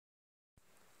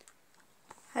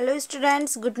Hello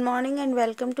students, good morning and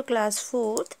welcome to class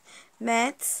 4th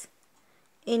Maths.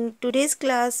 In today's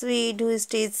class we do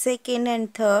stage 2nd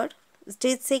and 3rd.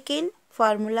 Stage 2nd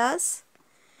formulas.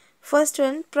 First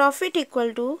one, profit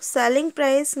equal to selling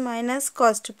price minus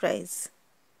cost price.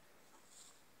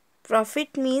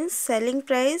 Profit means selling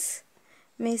price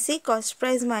में से cost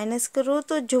price minus करो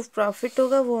तो जो profit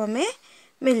होगा वो हमें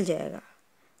मिल जाएगा.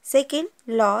 Second,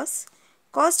 loss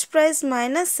cost price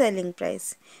minus selling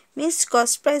price means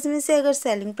cost price में से अगर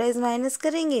सेलिंग प्राइस माइनस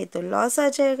करेंगे तो लॉस आ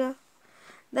जाएगा.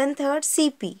 Then third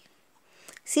CP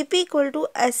equal to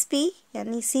SP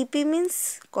यानी CP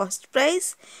means cost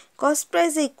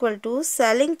price equal to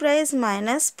selling price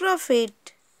minus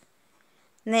profit.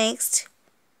 Next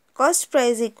cost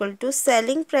price equal to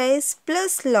selling price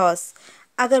plus loss.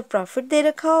 अगर profit दे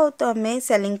रखा हो तो हमें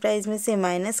सेलिंग प्राइस में से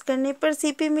माइनस करने पर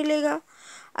सीपी मिलेगा.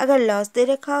 अगर लॉस दे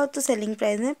रखा हो तो सेलिंग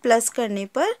प्राइस में प्लस करने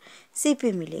पर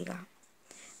सीपी मिलेगा.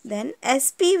 Then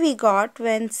SP we got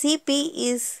when CP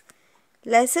is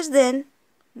lesser than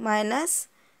minus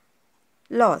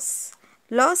loss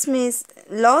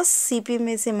CP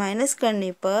में से माइनस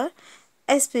करने पर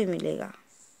एसपी मिलेगा.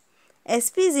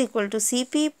 SP is equal to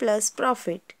CP plus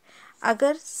profit.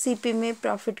 अगर सीपी में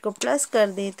प्रॉफिट को प्लस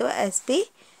कर दें तो एसपी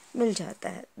मिल जाता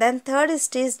है. Then third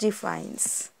stage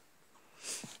defines.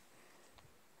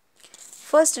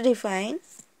 First define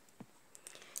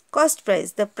cost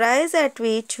price. The price at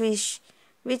which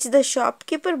the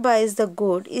shopkeeper buys the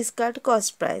good is called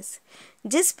cost price.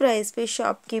 जिस price पे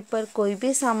शॉपकीपर कोई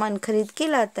भी सामान खरीद के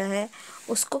लाता है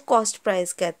उसको कॉस्ट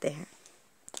प्राइस कहते हैं.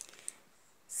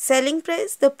 Selling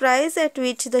price. The price at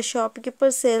which the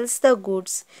shopkeeper sells the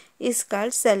goods is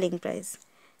called selling price.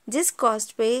 जिस कॉस्ट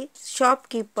पे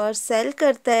शॉपकीपर सेल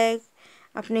करता है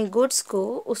अपने गुड्स को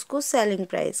उसको सेलिंग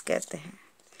प्राइस कहते हैं.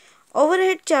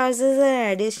 Overhead charges are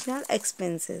additional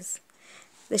expenses.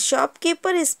 The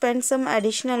shopkeeper spends some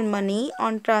additional money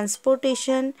on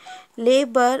transportation,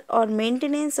 labor or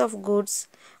maintenance of goods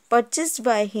purchased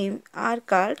by him are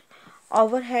called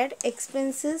overhead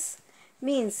expenses.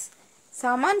 Means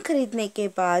सामान खरीदने के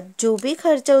बाद जो भी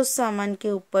खर्चा उस सामान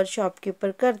के ऊपर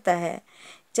शॉपकीपर करता है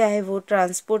चाहे वो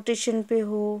ट्रांसपोर्टेशन पे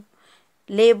हो,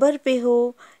 लेबर पे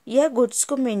हो या गुड्स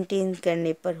को मेंटेन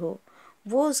करने पर हो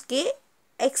वो उसके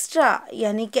एक्स्ट्रा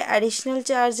यानी कि एडिशनल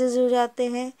चार्जेस हो जाते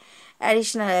हैं.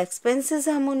 एडिशनल एक्सपेंसेस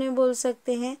हम उन्हें बोल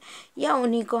सकते हैं या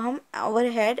उन्हीं को हम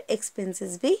ओवरहेड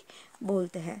एक्सपेंसेस भी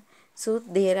बोलते हैं. So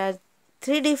there are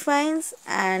 3 defines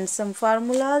and some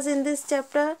formulas in this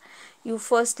chapter. You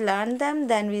first learn them,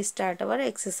 then we start our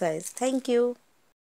exercise. Thank you.